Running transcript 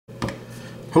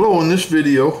Hello, in this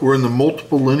video we're in the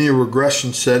multiple linear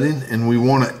regression setting and we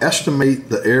want to estimate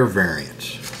the error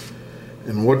variance.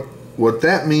 And what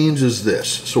that means is this.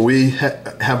 So we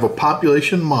have a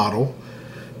population model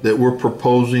that we're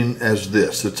proposing as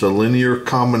this. It's a linear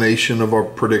combination of our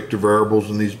predictor variables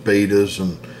and these betas,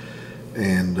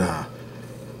 and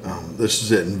this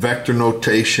is it in vector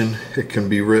notation. It can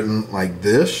be written like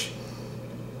this.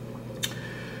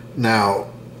 Now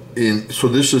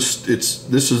this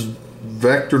is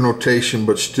vector notation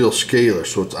but still scalar,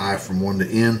 so it's I from 1 to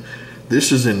n.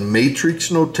 This is in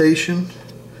matrix notation,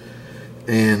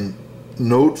 and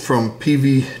note from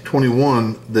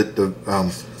PV21 that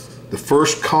the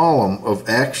first column of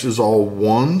X is all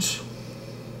ones,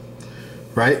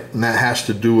 right? And that has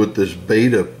to do with this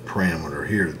beta parameter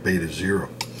here, beta 0.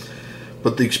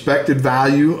 But the expected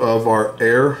value of our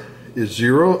error is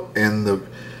 0, and the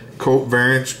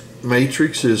covariance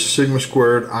matrix is sigma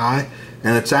squared I,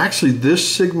 and it's actually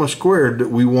this sigma squared that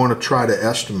we want to try to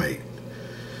estimate.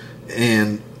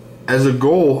 And as a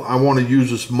goal, I want to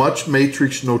use as much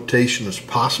matrix notation as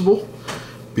possible,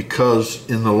 because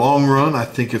in the long run I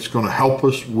think it's going to help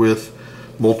us with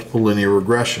multiple linear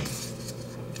regression.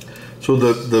 So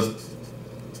the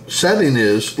setting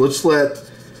is, let's let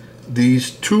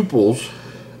these tuples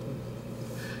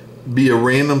be a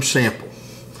random sample,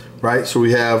 right? So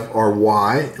we have our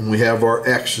y and we have our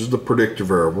x's, the predictor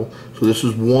variable. So this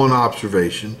is one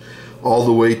observation all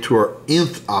the way to our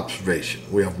nth observation.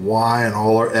 We have y and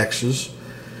all our x's,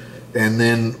 and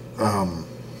then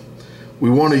we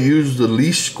want to use the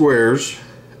least squares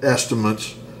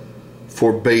estimates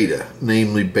for beta,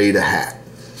 namely beta hat.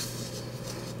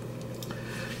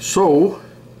 So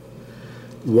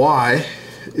y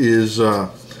is, now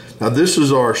this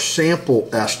is our sample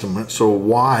estimate, so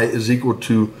y is equal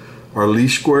to our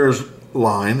least squares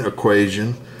line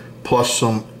equation plus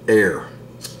some error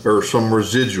or some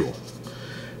residual.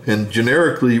 And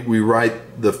generically we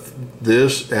write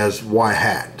this as y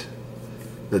hat.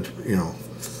 That, you know,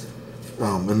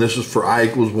 and this is for I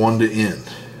equals 1 to n.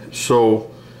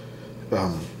 So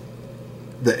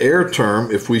the error term,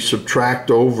 if we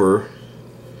subtract over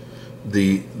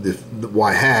the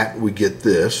y hat, we get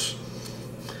this.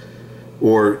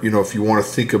 Or, you know, if you want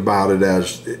to think about it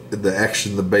as the x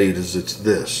and the betas, it's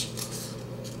this.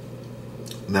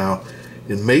 Now,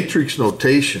 in matrix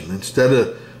notation, instead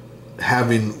of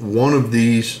having one of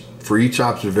these for each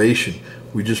observation,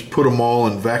 we just put them all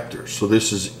in vectors. So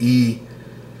this is E,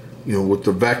 you know, with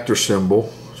the vector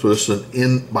symbol. So this is an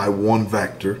n by 1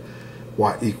 vector.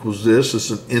 Y equals this. This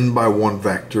is an n by 1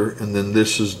 vector. And then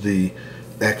this is the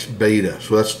x beta.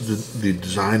 So that's the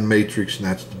design matrix, and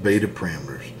that's the beta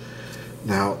parameters.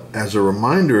 Now, as a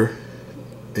reminder,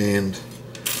 and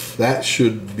that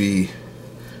should be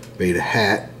beta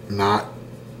hat, not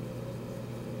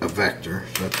a vector.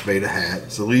 So that's beta hat.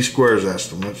 It's the least squares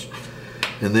estimates.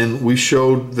 And then we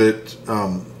showed that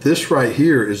this right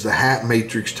here is the hat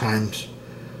matrix times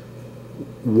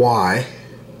y.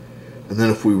 And then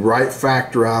if we right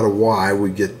factor out of y, we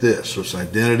get this. So it's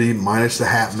identity minus the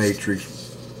hat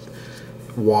matrix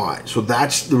y. So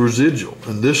that's the residual.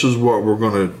 And this is what we're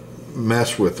going to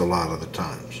mess with a lot of the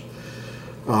times.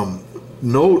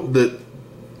 Note that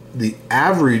the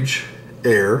average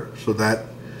error, so that,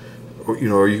 you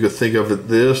know, or you could think of it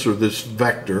this or this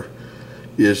vector,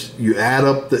 is you add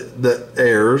up the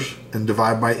errors and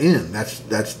divide by n. That's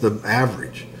the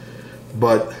average.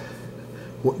 But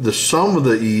the sum of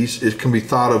the e's, it can be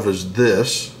thought of as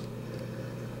this,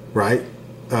 right?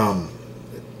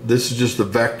 This is just the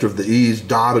vector of the e's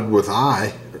dotted with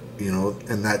I, you know,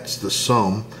 and that's the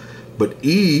sum. But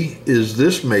E is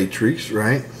this matrix,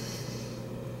 right?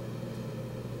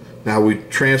 Now we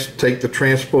take the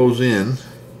transpose in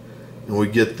and we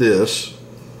get this.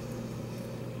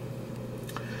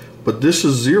 But this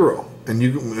is 0.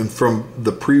 And from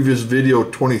the previous video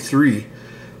 23,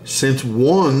 since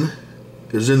 1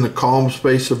 is in the column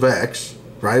space of X,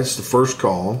 right? It's the first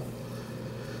column.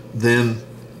 Then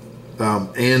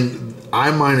and I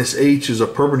minus H is a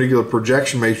perpendicular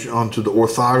projection matrix onto the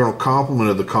orthogonal complement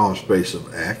of the column space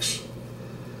of X.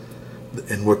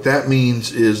 And what that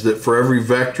means is that for every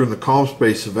vector in the column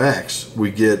space of X,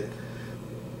 we get,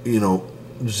 you know,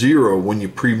 0 when you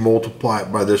pre-multiply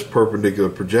it by this perpendicular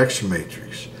projection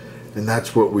matrix. And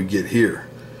that's what we get here.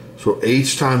 So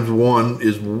H times 1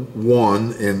 is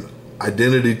 1, and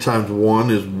identity times 1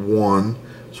 is 1.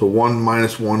 So 1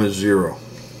 minus 1 is 0.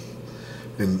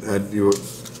 And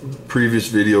previous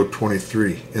video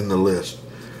 23 in the list.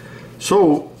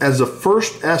 So as a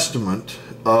first estimate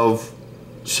of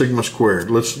sigma squared,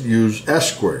 let's use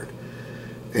s squared.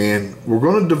 And we're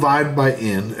going to divide by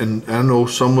n, and I know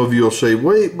some of you will say,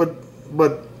 wait, but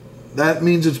but that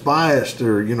means it's biased,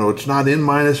 or you know, it's not n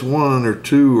minus 1 or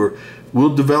 2, or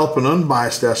we'll develop an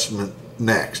unbiased estimate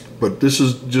next, but this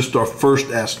is just our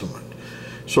first estimate.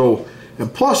 So,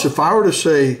 and plus, if I were to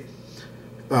say,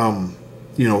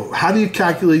 you know, how do you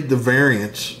calculate the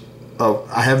variance of,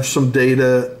 I have some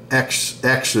data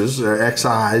x's or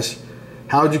xi's,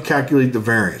 how would you calculate the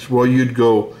variance? Well, you'd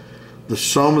go the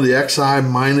sum of the xi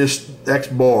minus x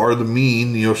bar, the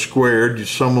mean, you know, squared, you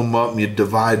sum them up and you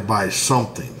divide by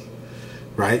something,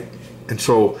 right? And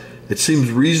so it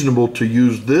seems reasonable to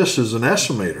use this as an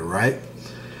estimator, right?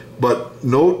 But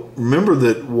remember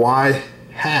that y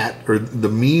hat, or the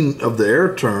mean of the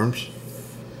error terms,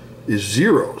 is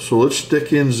 0. So let's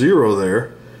stick in 0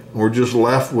 there, and we're just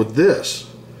left with this,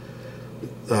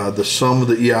 the sum of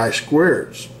the EI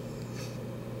squareds.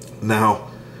 Now,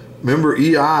 remember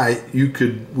EI,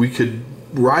 we could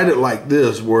write it like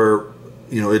this, where,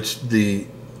 you know, it's the,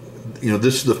 you know,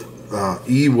 this is the,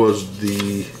 E was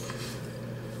the,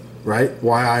 right,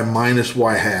 yi minus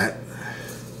y hat.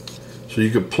 So you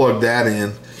could plug that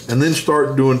in and then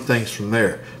start doing things from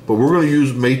there. But we're going to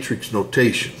use matrix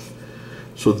notation.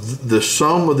 So the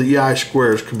sum of the EI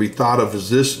squares can be thought of as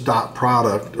this dot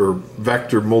product or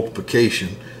vector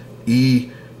multiplication,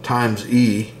 E times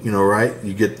E, you know, right?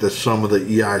 You get the sum of the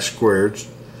EI squareds.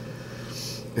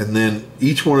 And then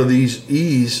each one of these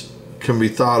E's can be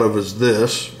thought of as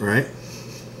this, right?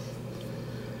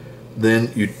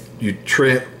 Then you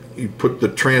put the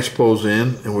transpose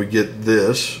in and we get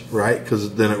this, right?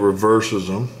 Because then it reverses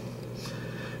them.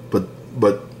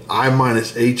 But I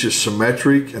minus H is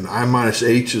symmetric and I minus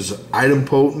H is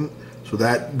idempotent. So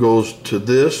that goes to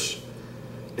this,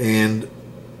 and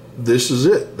this is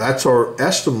it. That's our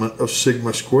estimate of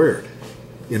sigma squared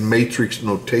in matrix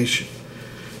notation.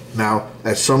 Now,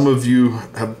 as some of you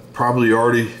have probably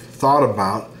already thought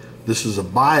about, this is a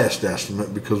biased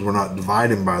estimate because we're not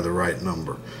dividing by the right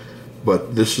number.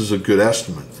 But this is a good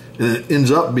estimate. And it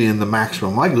ends up being the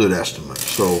maximum likelihood estimate.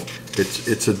 So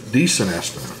it's a decent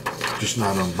estimate, just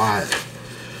not unbiased.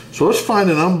 So let's find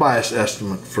an unbiased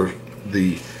estimate for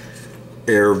the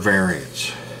error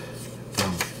variance.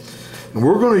 And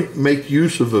we're going to make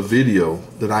use of a video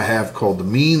that I have called The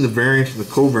Mean, the Variance, and the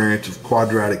Covariance of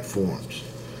Quadratic Forms.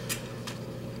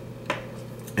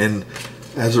 And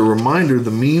as a reminder,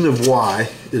 the mean of y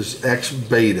is x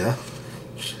beta,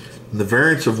 and the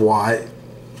variance of y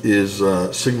is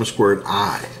sigma squared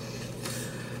I.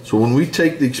 So when we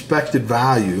take the expected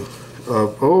value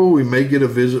of, oh, we may get a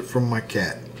visit from my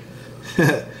cat.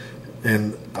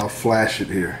 And I'll flash it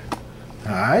here.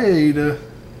 Hi, Ada.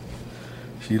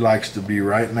 She likes to be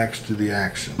right next to the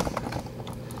action.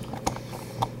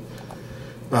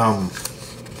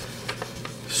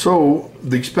 So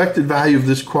the expected value of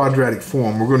this quadratic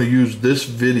form, we're going to use this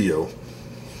video,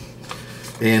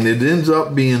 and it ends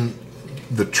up being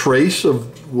the trace of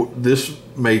this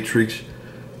matrix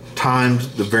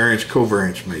times the variance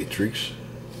covariance matrix,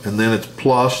 and then it's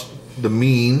plus the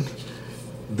mean,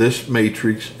 this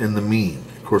matrix, and the mean.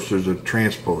 Of course, there's a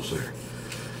transpose there.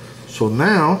 So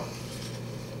now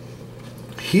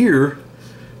here,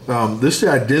 this is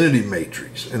the identity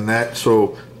matrix, and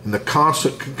the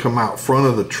constant can come out front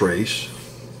of the trace.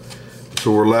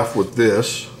 So we're left with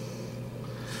this,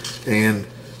 and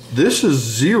this is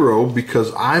 0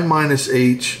 because I minus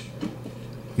H,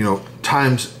 you know,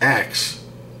 times X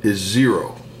is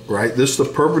 0, right? This is the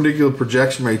perpendicular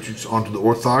projection matrix onto the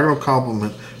orthogonal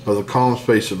complement of the column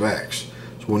space of X.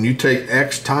 So when you take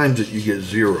X times it, you get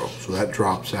 0, so that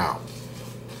drops out.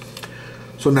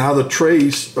 So now the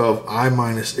trace of I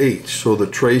minus H. So the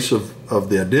trace of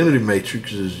the identity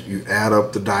matrix is you add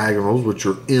up the diagonals, which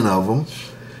are n of them,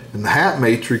 and the hat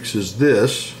matrix is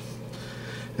this.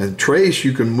 And trace,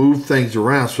 you can move things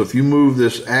around. So if you move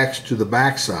this X to the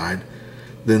backside,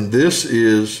 then this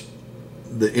is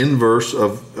the inverse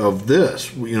of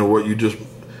this. You know what you just,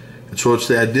 and so it's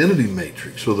the identity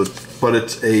matrix. But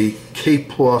it's a k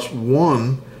plus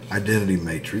 1 identity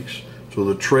matrix. So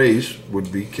the trace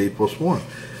would be k plus 1.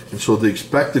 And so the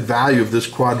expected value of this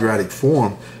quadratic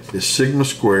form is sigma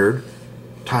squared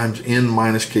times n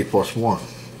minus k plus 1.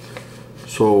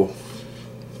 So,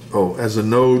 as a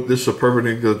note, this is a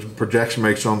perpendicular projection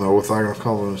matrix on the orthogonal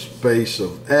complement space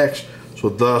of X. So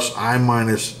thus I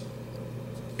minus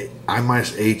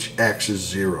HX is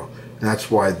 0. And that's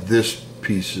why this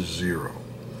piece is 0.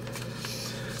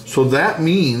 So that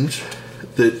means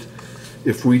that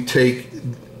if we take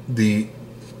the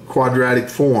quadratic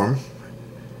form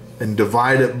and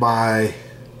divide it by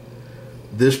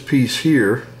this piece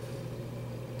here,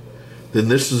 then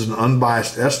this is an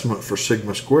unbiased estimate for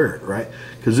sigma squared, right?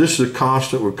 Because this is a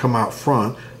constant would come out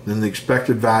front, then the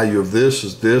expected value of this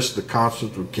is this, the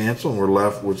constants would cancel, and we're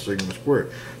left with sigma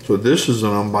squared. So this is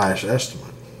an unbiased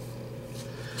estimate.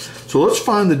 So let's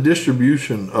find the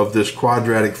distribution of this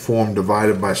quadratic form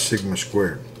divided by sigma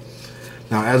squared.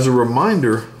 Now, as a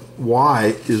reminder,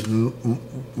 y is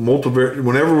multivariate.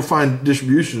 Whenever we find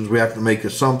distributions, we have to make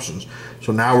assumptions.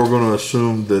 So now we're going to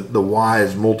assume that the y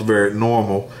is multivariate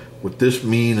normal with this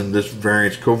mean and this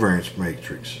variance covariance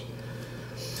matrix.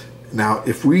 Now,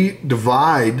 if we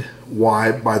divide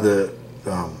y by the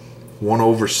 1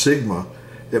 over sigma,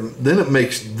 then it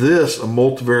makes this a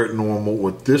multivariate normal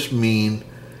with this mean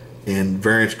and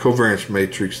variance covariance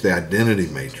matrix, the identity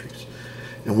matrix.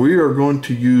 And we are going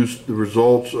to use the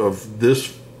results of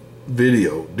this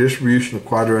video, distribution of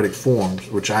quadratic forms,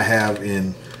 which I have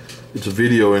in, it's a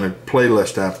video in a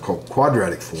playlist app called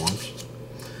Quadratic Forms.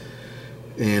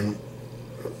 And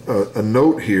a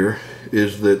note here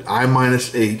is that I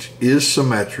minus h is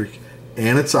symmetric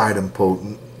and it's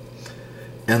idempotent,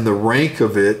 and the rank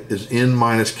of it is n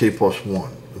minus k plus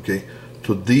 1. Okay,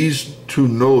 so these two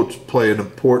notes play an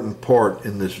important part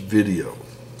in this video.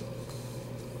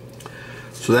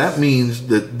 So that means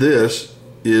that this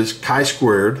is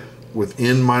chi-squared with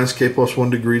n minus k plus 1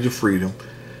 degrees of freedom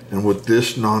and with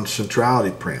this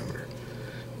non-centrality parameter.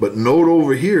 But note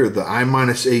over here the I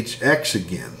minus hx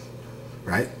again,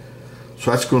 right?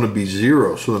 So that's going to be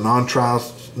 0. So the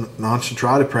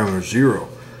non-centrality parameter is 0.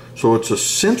 So it's a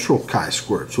central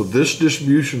chi-squared. So this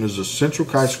distribution is a central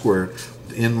chi-squared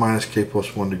with n minus k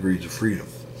plus 1 degrees of freedom.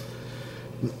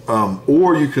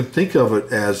 Or you can think of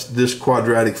it as this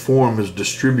quadratic form is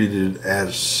distributed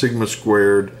as sigma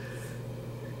squared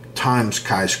times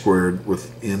chi-squared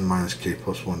with n minus k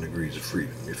plus 1 degrees of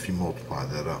freedom, if you multiply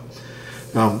that up.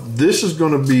 This is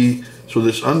going to be, so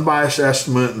this unbiased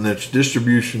estimate and its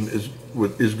distribution is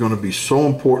going to be so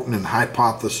important in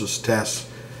hypothesis tests,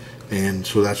 and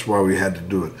so that's why we had to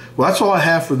do it. Well, that's all I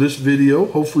have for this video.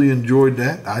 Hopefully you enjoyed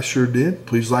that. I sure did.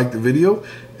 Please like the video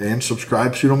and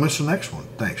subscribe so you don't miss the next one.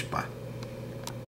 Thanks. Bye.